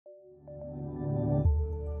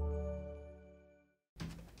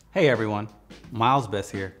Hey everyone, Miles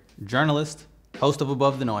Best here, journalist, host of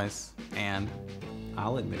Above the Noise, and,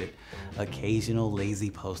 I'll admit it, occasional lazy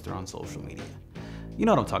poster on social media. You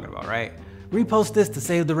know what I'm talking about, right? Repost this to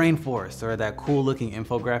save the rainforest, or that cool looking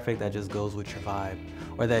infographic that just goes with your vibe,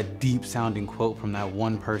 or that deep sounding quote from that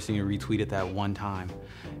one person you retweeted that one time.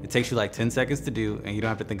 It takes you like 10 seconds to do, and you don't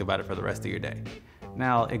have to think about it for the rest of your day.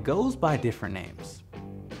 Now, it goes by different names: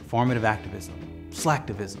 performative activism,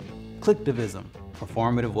 slacktivism, clicktivism,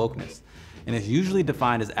 performative wokeness, and it's usually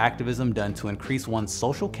defined as activism done to increase one's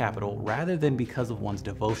social capital rather than because of one's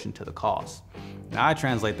devotion to the cause. Now I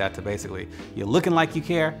translate that to basically, you're looking like you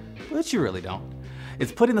care, but you really don't.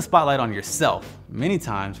 It's putting the spotlight on yourself, many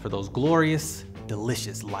times for those glorious,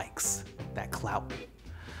 delicious likes, that clout.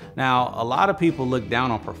 Now, a lot of people look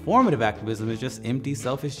down on performative activism as just empty,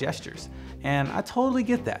 selfish gestures, and I totally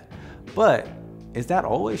get that. But is that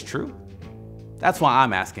always true? That's why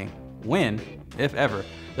I'm asking, when, if ever,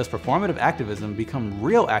 does performative activism become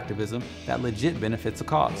real activism that legit benefits a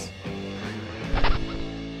cause?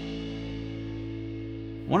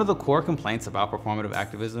 One of the core complaints about performative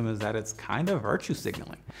activism is that it's kind of virtue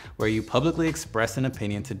signaling, where you publicly express an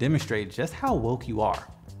opinion to demonstrate just how woke you are.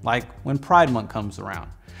 Like when Pride Month comes around,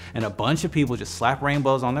 and a bunch of people just slap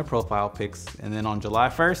rainbows on their profile pics, and then on July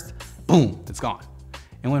 1st, boom, it's gone.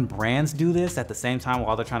 And when brands do this at the same time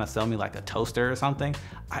while they're trying to sell me like a toaster or something,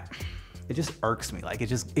 it just irks me. Like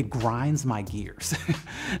it grinds my gears.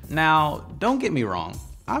 Now, don't get me wrong.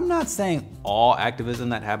 I'm not saying all activism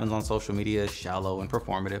that happens on social media is shallow and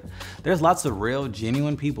performative. There's lots of real,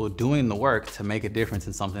 genuine people doing the work to make a difference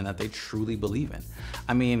in something that they truly believe in.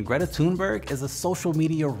 I mean, Greta Thunberg is a social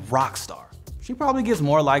media rock star. She probably gets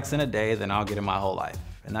more likes in a day than I'll get in my whole life.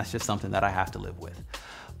 And that's just something that I have to live with.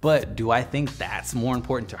 But do I think that's more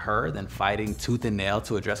important to her than fighting tooth and nail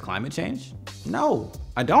to address climate change? No,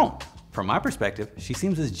 I don't. From my perspective, she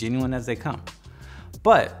seems as genuine as they come.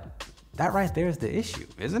 But that right there is the issue,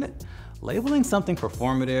 isn't it? Labeling something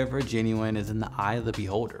performative or genuine is in the eye of the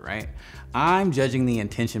beholder, right? I'm judging the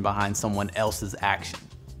intention behind someone else's action.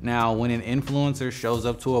 Now, when an influencer shows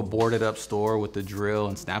up to a boarded up store with the drill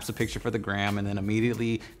and snaps a picture for the gram and then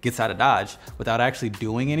immediately gets out of Dodge without actually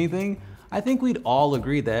doing anything, I think we'd all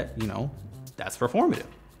agree that, that's performative.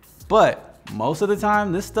 But most of the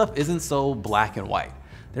time, this stuff isn't so black and white.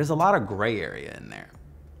 There's a lot of gray area in there.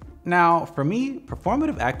 Now, for me,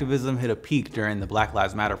 performative activism hit a peak during the Black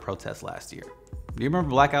Lives Matter protests last year. Do you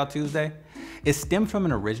remember Blackout Tuesday? It stemmed from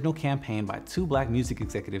an original campaign by two Black music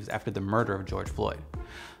executives after the murder of George Floyd.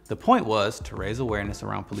 The point was to raise awareness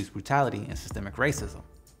around police brutality and systemic racism.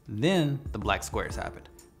 Then the Black Squares happened.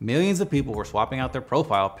 Millions of people were swapping out their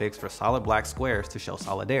profile pics for solid black squares to show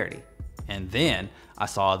solidarity. And then I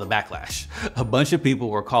saw the backlash. A bunch of people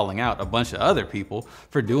were calling out a bunch of other people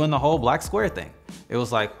for doing the whole black square thing. It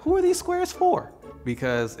was like, who are these squares for?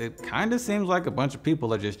 Because it kind of seems like a bunch of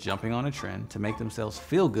people are just jumping on a trend to make themselves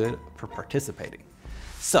feel good for participating.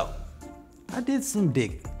 So I did some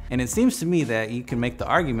digging, and it seems to me that you can make the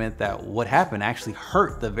argument that what happened actually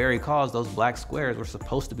hurt the very cause those black squares were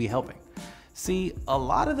supposed to be helping. See, a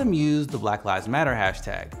lot of them used the Black Lives Matter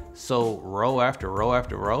hashtag, so row after row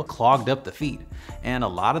after row clogged up the feed, and a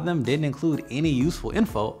lot of them didn't include any useful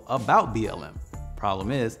info about BLM.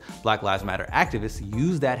 Problem is, Black Lives Matter activists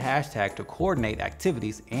use that hashtag to coordinate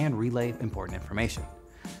activities and relay important information.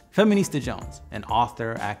 Feminista Jones, an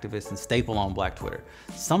author, activist, and staple on Black Twitter,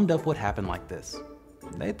 summed up what happened like this.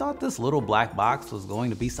 They thought this little black box was going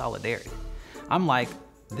to be solidarity. I'm like,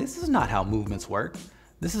 this is not how movements work.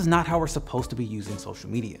 This is not how we're supposed to be using social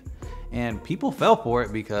media. And people fell for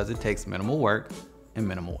it because it takes minimal work and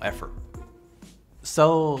minimal effort.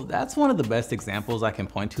 So that's one of the best examples I can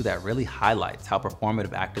point to that really highlights how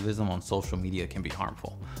performative activism on social media can be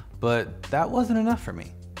harmful. But that wasn't enough for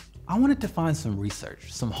me. I wanted to find some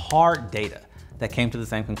research, some hard data that came to the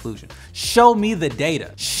same conclusion. Show me the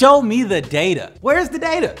data. Show me the data. Where's the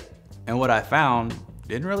data? And what I found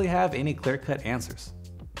didn't really have any clear-cut answers.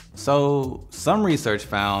 So some research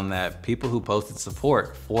found that people who posted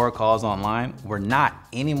support for a cause online were not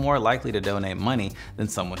any more likely to donate money than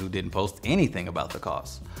someone who didn't post anything about the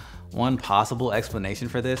cause. One possible explanation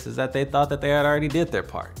for this is that they thought that they had already did their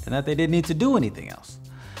part and that they didn't need to do anything else.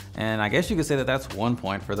 And I guess you could say that that's one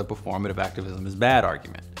point for the performative activism is bad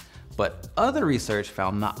argument. But other research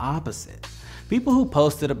found the opposite. People who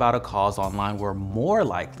posted about a cause online were more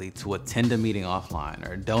likely to attend a meeting offline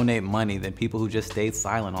or donate money than people who just stayed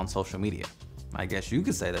silent on social media. I guess you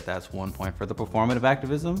could say that that's one point for the performative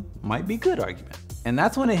activism might be good argument. And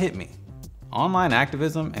that's when it hit me. Online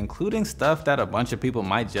activism, including stuff that a bunch of people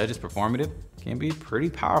might judge as performative, can be pretty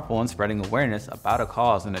powerful in spreading awareness about a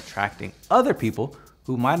cause and attracting other people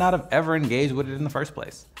who might not have ever engaged with it in the first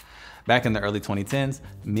place. Back in the early 2010s,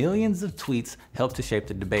 millions of tweets helped to shape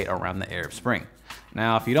the debate around the Arab Spring.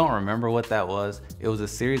 Now, if you don't remember what that was, it was a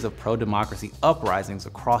series of pro-democracy uprisings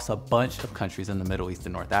across a bunch of countries in the Middle East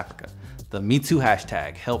and North Africa. The #MeToo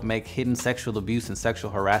hashtag helped make hidden sexual abuse and sexual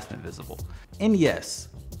harassment visible. And yes,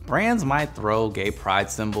 brands might throw gay pride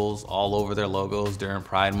symbols all over their logos during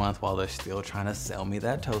Pride Month while they're still trying to sell me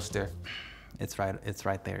that toaster. It's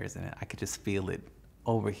right there, isn't it? I could just feel it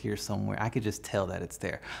over here somewhere. I could just tell that it's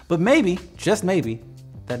there. But maybe, just maybe,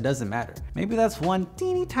 that doesn't matter. Maybe that's one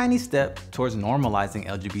teeny tiny step towards normalizing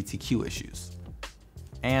LGBTQ issues.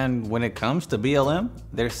 And when it comes to BLM,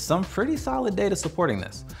 there's some pretty solid data supporting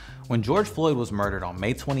this. When George Floyd was murdered on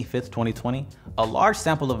May 25th, 2020, a large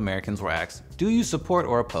sample of Americans were asked, do you support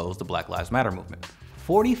or oppose the Black Lives Matter movement?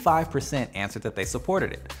 45% answered that they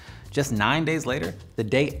supported it. Just 9 days later, the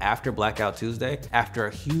day after Blackout Tuesday, after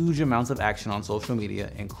huge amounts of action on social media,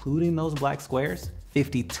 including those black squares,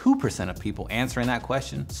 52% of people answering that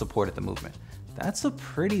question supported the movement. That's a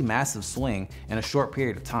pretty massive swing in a short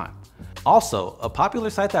period of time. Also, a popular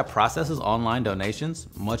site that processes online donations,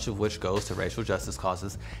 much of which goes to racial justice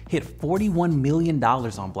causes, hit $41 million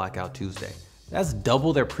on Blackout Tuesday. That's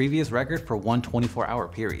double their previous record for one 24-hour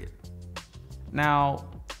period. Now,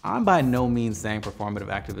 I'm by no means saying performative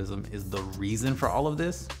activism is the reason for all of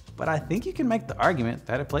this, but I think you can make the argument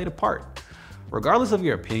that it played a part. Regardless of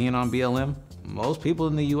your opinion on BLM, most people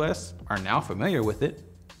in the US are now familiar with it.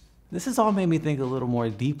 This has all made me think a little more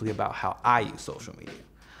deeply about how I use social media.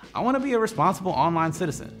 I want to be a responsible online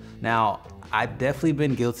citizen. Now, I've definitely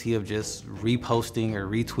been guilty of just reposting or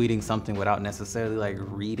retweeting something without necessarily like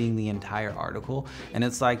reading the entire article. And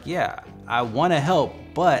it's like, yeah, I want to help,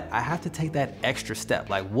 but I have to take that extra step.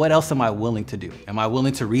 Like, what else am I willing to do? Am I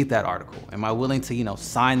willing to read that article? Am I willing to,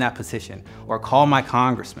 sign that petition or call my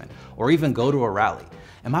congressman or even go to a rally?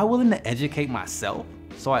 Am I willing to educate myself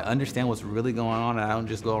so I understand what's really going on and I don't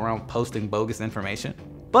just go around posting bogus information?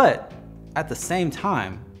 But at the same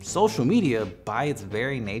time, social media, by its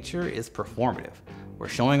very nature, is performative. We're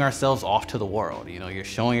showing ourselves off to the world. You're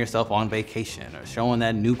showing yourself on vacation or showing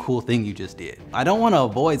that new cool thing you just did. I don't want to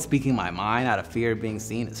avoid speaking my mind out of fear of being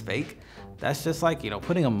seen as fake. That's just like,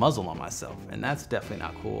 putting a muzzle on myself, and that's definitely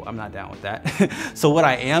not cool. I'm not down with that. So what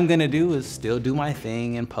I am gonna do is still do my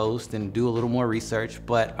thing and post and do a little more research,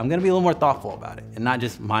 but I'm gonna be a little more thoughtful about it and not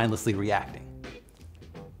just mindlessly reacting.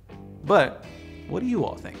 But what do you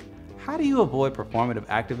all think? How do you avoid performative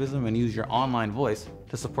activism and use your online voice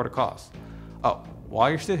to support a cause? Oh, while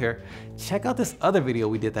you're still here, check out this other video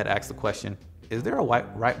we did that asked the question, is there a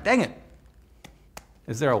white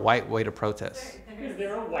way to protest? Is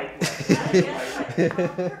there a white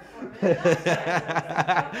way?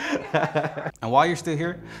 And while you're still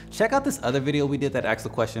here, check out this other video we did that asked the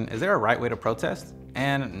question, is there a right way to protest?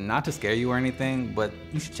 And not to scare you or anything, but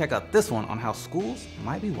you should check out this one on how schools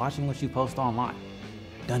might be watching what you post online.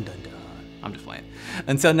 Dun dun dun. I'm just playing.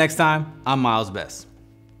 Until next time, I'm Miles Best.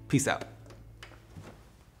 Peace out.